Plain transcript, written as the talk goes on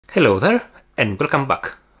Hello there and welcome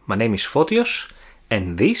back. My name is Fotios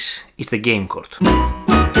and this is the Game Court.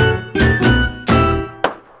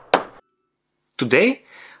 Today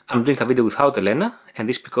I'm doing a video without Elena, and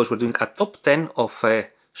this because we're doing a top 10 of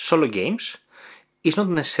solo games. It's not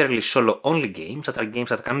necessarily solo only games, that are games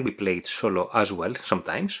that can be played solo as well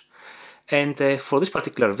sometimes. And for this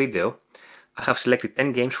particular video I have selected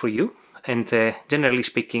 10 games for you, and generally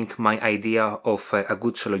speaking my idea of a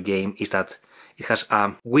good solo game is that it has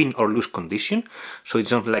a win or lose condition, so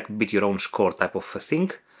it's not like beat your own score type of thing,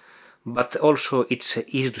 but also it's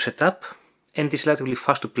easy to set up and it's relatively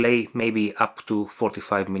fast to play, maybe up to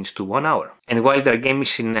 45 minutes to 1 hour. And while there are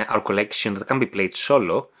games in our collection that can be played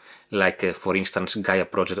solo, like for instance Gaia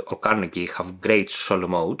Project or Carnegie have great solo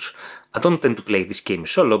modes, I don't tend to play this game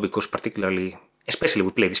solo because especially we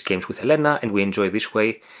play these games with Helena and we enjoy this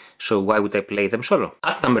way, so why would I play them solo?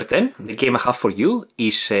 At number 10, the game I have for you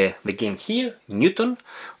is the game here, Newton,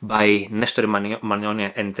 by Nestor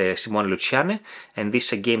Magnone and Simone Luciane, and this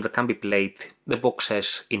is a game that can be played, the box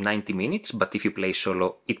says, in 90 minutes, but if you play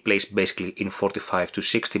solo, it plays basically in 45 to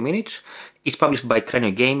 60 minutes. It's published by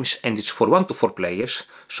Cranio Games and it's for 1 to 4 players,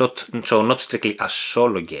 so not strictly a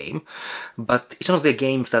solo game, but it's one of the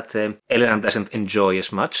games that Elena doesn't enjoy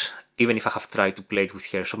as much. Even if I have tried to play it with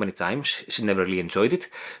her so many times, she never really enjoyed it.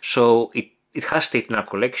 So it has stayed in our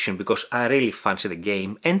collection because I really fancy the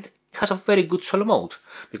game, and it has a very good solo mode,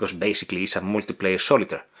 because basically it's a multiplayer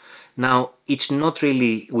solitaire. Now, it's not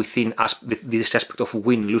really within this aspect of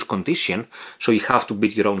win-lose condition, so you have to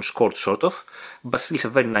beat your own score sort of, but still it's a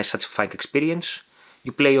very nice satisfying experience.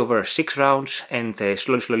 You play over 6 rounds and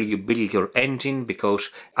slowly you build your engine, because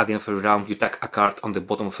at the end of every round you take a card on the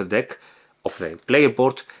bottom of the deck of the player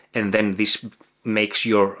board, and then this makes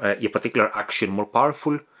your particular action more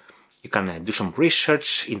powerful. You can do some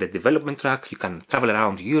research in the development track, you can travel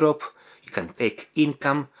around Europe, you can take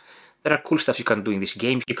income. There are cool stuff you can do in this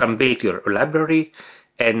game. You can build your library,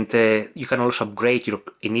 and you can also upgrade your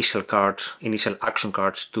initial action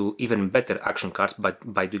cards to even better action cards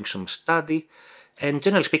by doing some study. And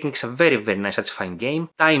generally speaking, it's a very nice satisfying game.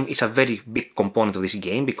 Time is a very big component of this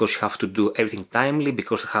game because you have to do everything timely,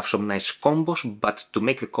 because you have some nice combos, but to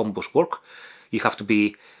make the combos work, you have to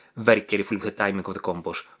be very careful with the timing of the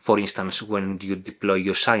combos. For instance, when you deploy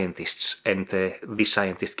your scientists and this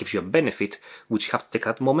scientist gives you a benefit, which you have to take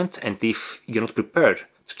at that moment, and if you're not prepared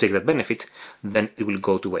to take that benefit, then it will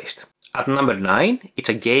go to waste. At number 9, it's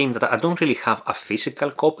a game that I don't really have a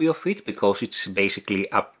physical copy of it because it's basically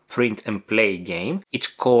a print and play game. It's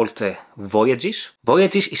called Voyages.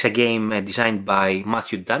 Voyages is a game designed by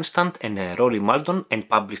Matthew Dunstan and Rolly Maldon and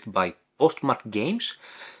published by Postmark Games.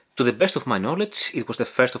 To the best of my knowledge, it was the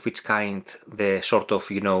first of its kind, the sort of,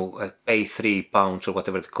 pay £3 or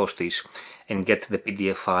whatever the cost is and get the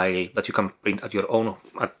PDF file that you can print at your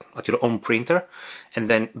own printer, and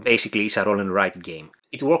then basically it's a roll and write game.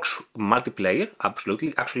 It works multiplayer,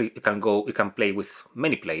 absolutely. Actually, it can play with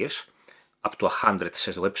many players, up to 100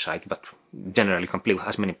 says the website, but generally you can play with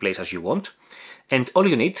as many players as you want. And all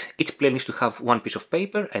you need, each player needs to have 1 piece of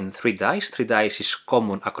paper and 3 dice. 3 dice is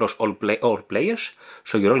common across all players,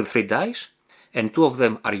 so you roll 3 dice, and 2 of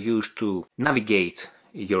them are used to navigate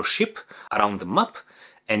your ship around the map,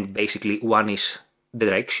 and basically 1 is the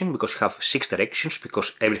direction, because you have 6 directions,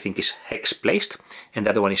 because everything is hex placed, and the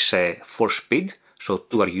other 1 is for speed, so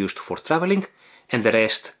 2 are used for traveling, and the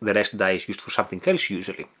rest die is used for something else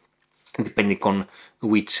usually, depending on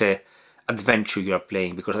which adventure you are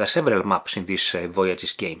playing, because there are several maps in this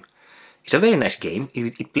Voyages game. It's a very nice game,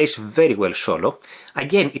 it plays very well solo.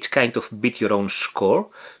 Again, it's kind of beat your own score,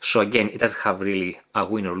 so again, it doesn't have really a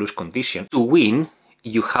win or lose condition. To win,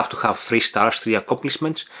 you have to have 3 stars, 3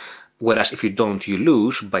 accomplishments, whereas if you don't, you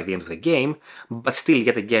lose by the end of the game, but still,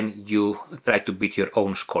 yet again, you try to beat your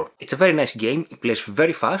own score. It's a very nice game, it plays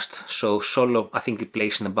very fast, so solo, I think it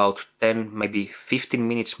plays in about 10, maybe 15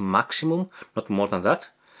 minutes maximum, not more than that.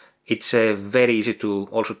 It's very easy to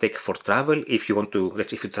also take for travel, if you want to,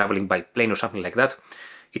 if you're traveling by plane or something like that.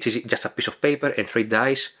 It's easy, just a piece of paper and 3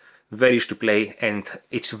 dice, very easy to play, and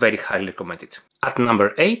it's very highly recommended. At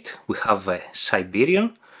number 8, we have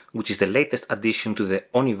Cyberion, which is the latest addition to the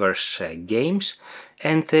Oniverse games,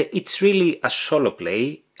 and it's really a solo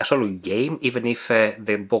game, even if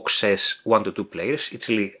the box says 1 to 2 players. It's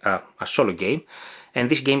really a solo game, and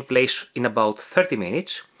this game plays in about 30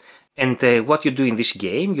 minutes. And what you do in this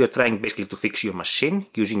game, you're trying basically to fix your machine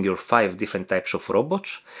using your 5 different types of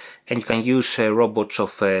robots, and you can use robots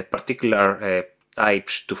of particular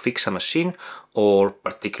types to fix a machine, or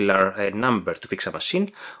particular number to fix a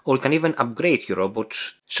machine, or you can even upgrade your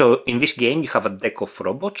robots. So in this game you have a deck of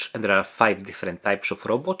robots, and there are 5 different types of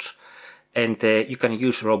robots, and you can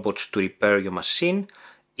use robots to repair your machine.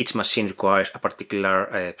 Each machine requires a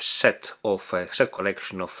particular set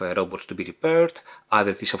collection of robots to be repaired,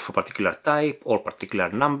 either this of a particular type or particular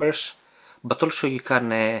numbers. But also you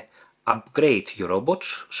can upgrade your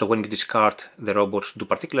robots. So when you discard the robots to do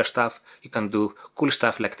particular stuff, you can do cool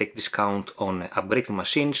stuff like take discount on upgrading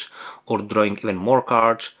machines or drawing even more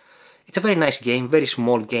cards. It's a very nice game, very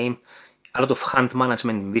small game. A lot of hand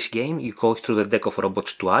management in this game. You go through the deck of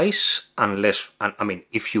robots twice, unless, I mean,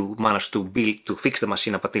 if you manage to fix the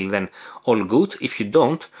machine up until then, all good. If you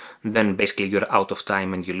don't, then basically you're out of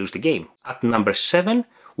time and you lose the game. At number 7,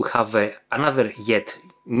 we have another yet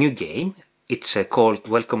new game. It's called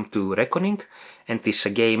Welcome to Reckoning, and it's a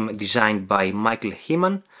game designed by Michael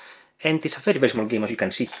Heeman. And it's a very, very small game, as you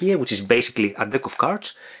can see here, which is basically a deck of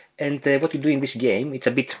cards. And what you do in this game, it's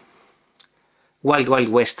a bit Wild Wild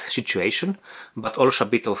West situation, but also a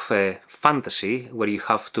bit of fantasy where you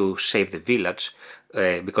have to save the village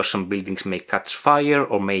because some buildings may catch fire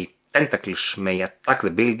or tentacles may attack the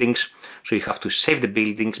buildings, so you have to save the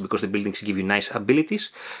buildings because the buildings give you nice abilities,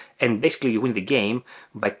 and basically you win the game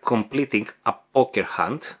by completing a poker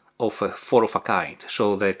hand of 4 of a kind.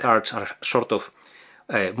 So the cards are sort of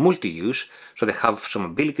multi-use, so they have some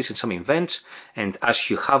abilities and some events, and as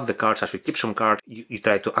you have the cards, as you keep some cards, you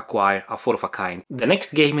try to acquire a 4 of a kind. The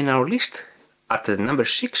next game in our list, at number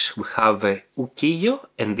 6, we have Ukiyo,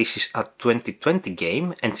 and this is a 2020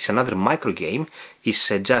 game, and it's another micro game. It's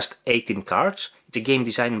just 18 cards. It's a game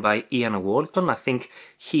designed by Ian Walton. I think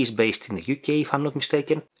he is based in the UK, if I'm not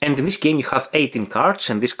mistaken. And in this game you have 18 cards,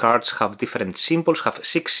 and these cards have different symbols, have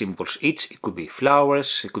 6 symbols each. It could be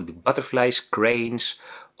flowers, it could be butterflies, cranes,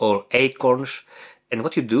 or acorns. And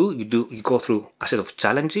what you do, you go through a set of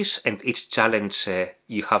challenges, and each challenge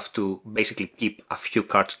you have to basically keep a few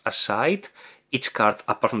cards aside. Each card,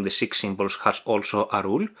 apart from the 6 symbols, has also a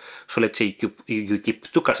rule. So let's say you keep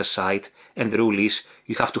 2 cards aside, and the rule is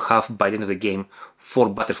you have to have, by the end of the game,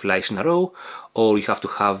 4 butterflies in a row, or you have to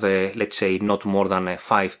have, let's say, not more than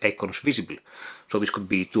 5 acorns visible. So this could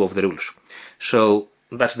be 2 of the rules. So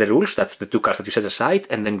that's the rules, that's the 2 cards that you set aside,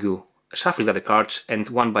 and then you shuffle the other cards, and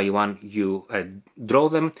one by one you draw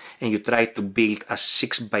them, and you try to build a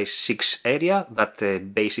 6x6 area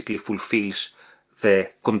that basically fulfills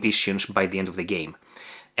the conditions by the end of the game.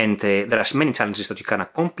 And there are many challenges that you can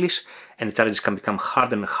accomplish, and the challenges can become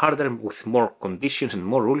harder and harder with more conditions and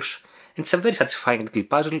more rules. And it's a very satisfying little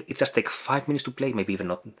puzzle. It just takes 5 minutes to play, maybe even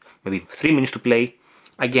not, maybe 3 minutes to play.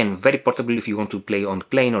 Again, very portable if you want to play on the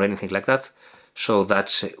plane or anything like that. So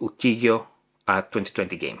that's Ukiyo, a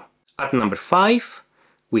 2020 game. At number 5,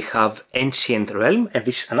 we have Ancient Realm, and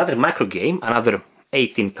this is another micro game, another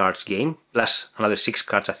 18 cards game, plus another 6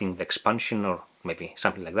 cards, I think the expansion, or maybe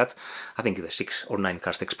something like that. I think the 6 or 9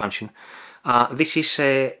 cards expansion. This is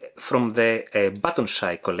from the Button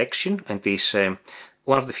Side collection, and is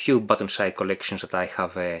one of the few Button Side collections that I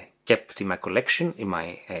have kept in my collection, in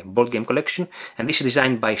my board game collection. And this is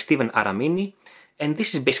designed by Stephen Aramini. And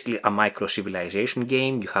this is basically a micro civilization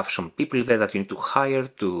game. You have some people there that you need to hire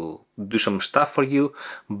to do some stuff for you,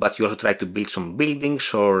 but you also try to build some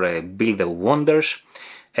buildings or build the wonders.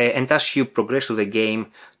 And as you progress through the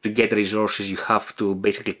game, to get resources, you have to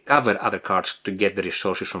basically cover other cards to get the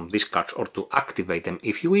resources from these cards, or to activate them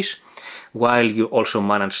if you wish. While you also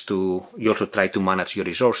try to manage your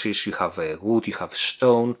resources. You have wood, you have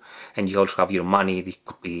stone, and you also have your money. It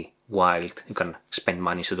could be wild. You can spend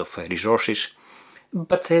money instead of resources.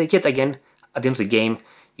 But yet again, at the end of the game,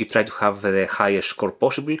 you try to have the highest score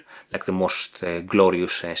possible, like the most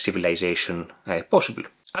glorious civilization possible.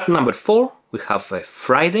 At number 4, we have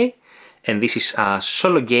Friday, and this is a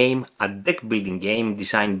solo game, a deck building game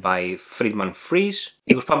designed by Friedman Freeze.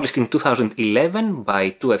 It was published in 2011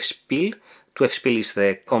 by 2F Spiel. 2F Spiel is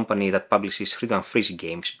the company that publishes Friedman Freeze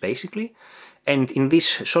games, basically. And in this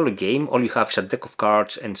solo game, all you have is a deck of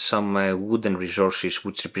cards and some wooden resources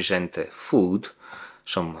which represent food.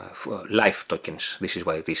 Some life tokens. This is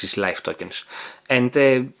why this is life tokens. And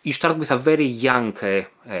you start with a very young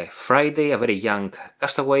Friday, a very young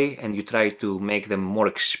castaway, and you try to make them more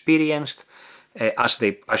experienced. As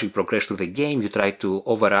you progress through the game, you try to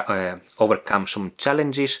overcome some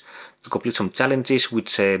challenges, to complete some challenges,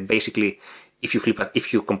 which basically, if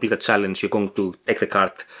you complete a challenge, you're going to take the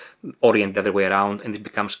card, orient the other way around, and it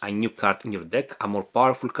becomes a new card in your deck, a more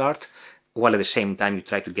powerful card. While at the same time you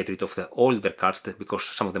try to get rid of the older cards, because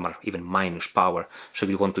some of them are even minus power, so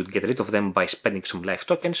you want to get rid of them by spending some life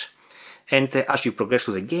tokens. And as you progress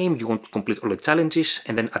through the game, you want to complete all the challenges,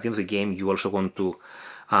 and then at the end of the game you also want to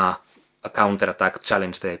counter-attack,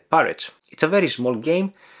 challenge the pirates. It's a very small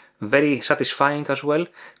game, very satisfying as well,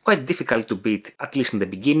 quite difficult to beat, at least in the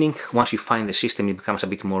beginning. Once you find the system, it becomes a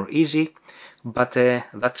bit more easy, but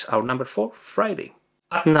that's our number 4 Friday.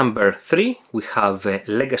 At number 3, we have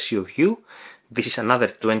Legacy of You. This is another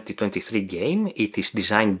 2023 game. It is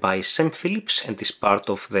designed by Sam Phillips and is part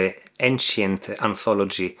of the Ancient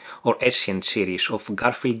Anthology or Ancient series of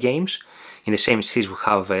Garfield games. In the same series we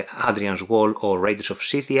have Adrian's Wall or Raiders of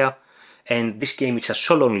Scythia. And this game is a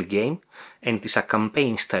solo-only game and it's a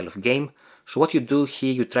campaign style of game. So what you do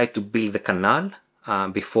here, you try to build the canal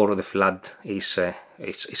before the flood is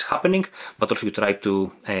happening, but also you try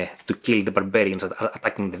to kill the barbarians that are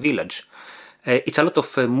attacking the village. It's a lot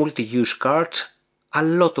of multi-use cards, a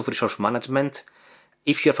lot of resource management.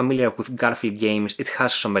 If you're familiar with Garfield games, it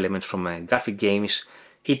has some elements from Garfield games.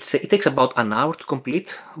 It takes about an hour to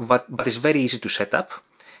complete, but it's very easy to set up.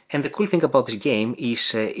 And the cool thing about this game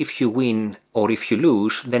is if you win or if you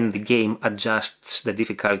lose, then the game adjusts the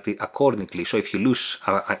difficulty accordingly. So if you lose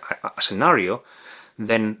a scenario,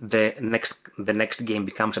 then the next game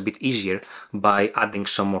becomes a bit easier by adding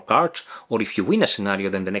some more cards, or if you win a scenario,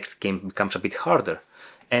 then the next game becomes a bit harder.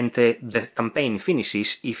 And the campaign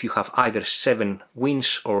finishes if you have either 7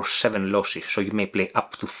 wins or 7 losses. So you may play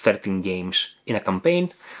up to 13 games in a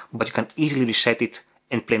campaign, but you can easily reset it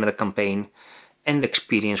and play another campaign, and the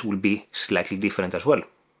experience will be slightly different as well.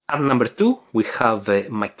 At number 2, we have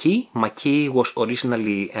Maquis. Maquis was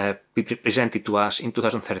originally presented to us in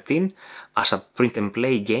 2013 as a print and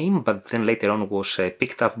play game, but then later on was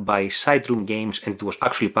picked up by Sideroom Games and it was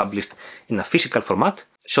actually published in a physical format.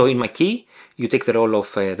 So in Maquis, you take the role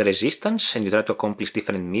of the resistance and you try to accomplish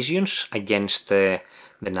different missions against the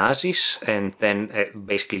Nazis, and then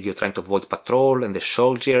basically you're trying to avoid patrol and the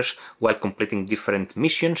soldiers while completing different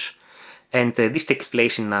missions. And this takes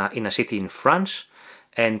place in a city in France.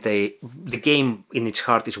 And the game in its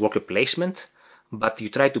heart is worker placement, but you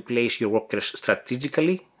try to place your workers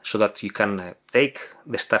strategically so that you can take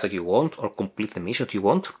the stuff that you want or complete the mission that you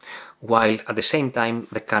want, while at the same time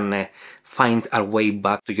they can find a way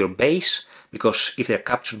back to your base, because if they're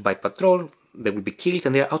captured by patrol, they will be killed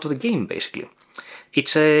and they're out of the game basically.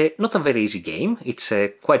 It's not a very easy game, it's a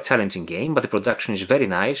quite challenging game, but the production is very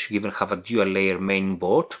nice. You even have a dual layer main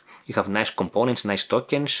board. You have nice components, nice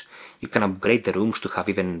tokens. You can upgrade the rooms to have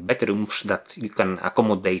even better rooms that you can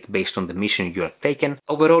accommodate based on the mission you are taken.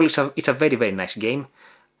 Overall, it's a very, very nice game.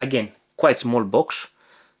 Again, quite small box.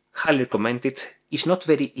 Highly recommend it. It's not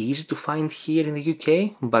very easy to find here in the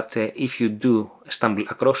UK, but if you do stumble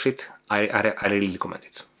across it, I really recommend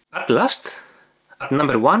it. At last, at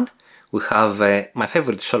number 1, we have my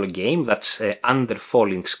favorite solo game, that's Under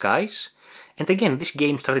Falling Skies. And again, this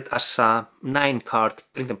game started as a 9-card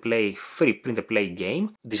print-and-play, free print-and-play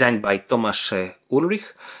game designed by Thomas Ulrich,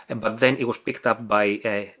 but then it was picked up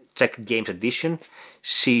by Czech Games Edition,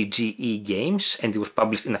 CGE Games, and it was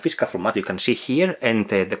published in a physical format you can see here,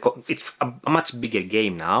 and it's a much bigger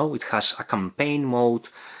game now. It has a campaign mode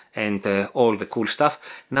and all the cool stuff.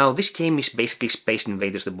 Now this game is basically Space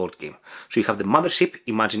Invaders, the board game. So you have the mothership,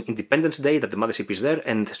 imagine Independence Day, that the mothership is there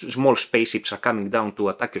and small spaceships are coming down to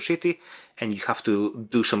attack your city, and you have to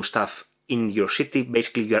do some stuff in your city.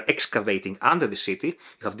 Basically you are excavating under the city.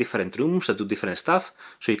 You have different rooms that do different stuff,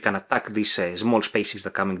 so you can attack these small spaceships that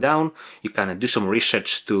are coming down. You can do some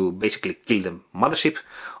research to basically kill the mothership,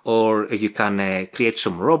 or you can create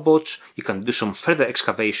some robots. You can do some further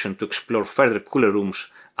excavation to explore further cooler rooms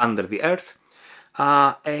under the earth.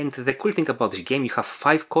 And the cool thing about this game, you have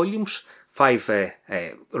 5 columns, 5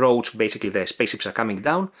 roads, basically the spaceships are coming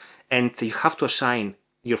down, and you have to assign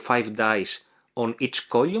your 5 dice on each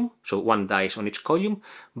column, so 1 dice on each column,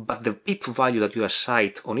 but the pip value that you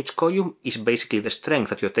assign on each column is basically the strength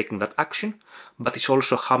that you're taking that action, but it's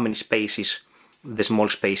also how many spaces the small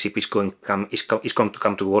spaceship is going to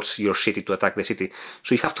come towards your city to attack the city.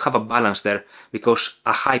 So you have to have a balance there, because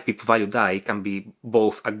a high pip value die can be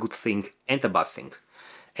both a good thing and a bad thing.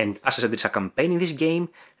 And as I said, there's a campaign in this game,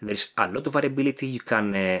 there is a lot of variability. You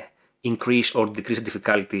can increase or decrease the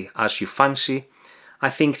difficulty as you fancy. I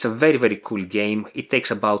think it's a very, very cool game. It takes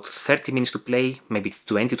about 30 minutes to play, maybe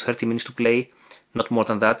 20 to 30 minutes to play, not more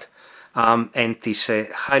than that. And it's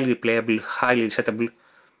highly replayable, highly resettable.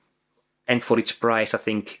 And for its price, I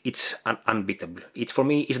think it's unbeatable. It, for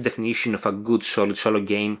me, is the definition of a good, solid solo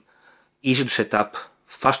game. Easy to set up,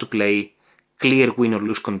 fast to play, clear win or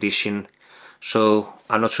lose condition. So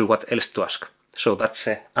I'm not sure what else to ask. So that's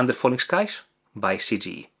Under Falling Skies by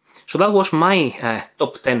CGE. So that was my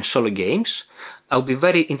top 10 solo games. I would be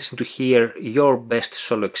very interested to hear your best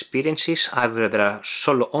solo experiences. Either there are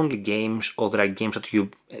solo-only games, or there are games that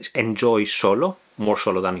you enjoy solo, more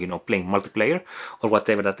solo than, you know, playing multiplayer, or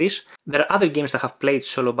whatever that is. There are other games that I have played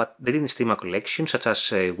solo, but they didn't stay in my collection, such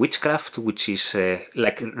as Witchcraft, which is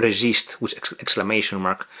like Resist, with exclamation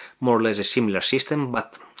mark, more or less a similar system,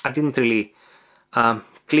 but I didn't really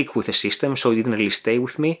click with the system, so it didn't really stay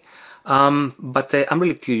with me. But I'm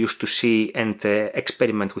really curious to see and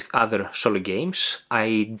experiment with other solo games.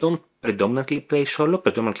 I don't predominantly play solo.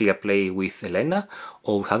 Predominantly I play with Elena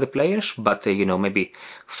or with other players, but you know, maybe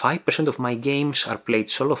 5% of my games are played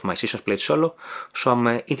solo, of my sessions played solo. So I'm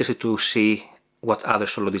interested to see what other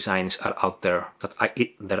solo designs are out there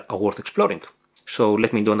that are worth exploring. So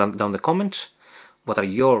let me know down in the comments what are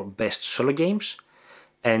your best solo games.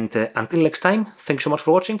 And until next time, thanks so much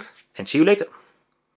for watching, and see you later.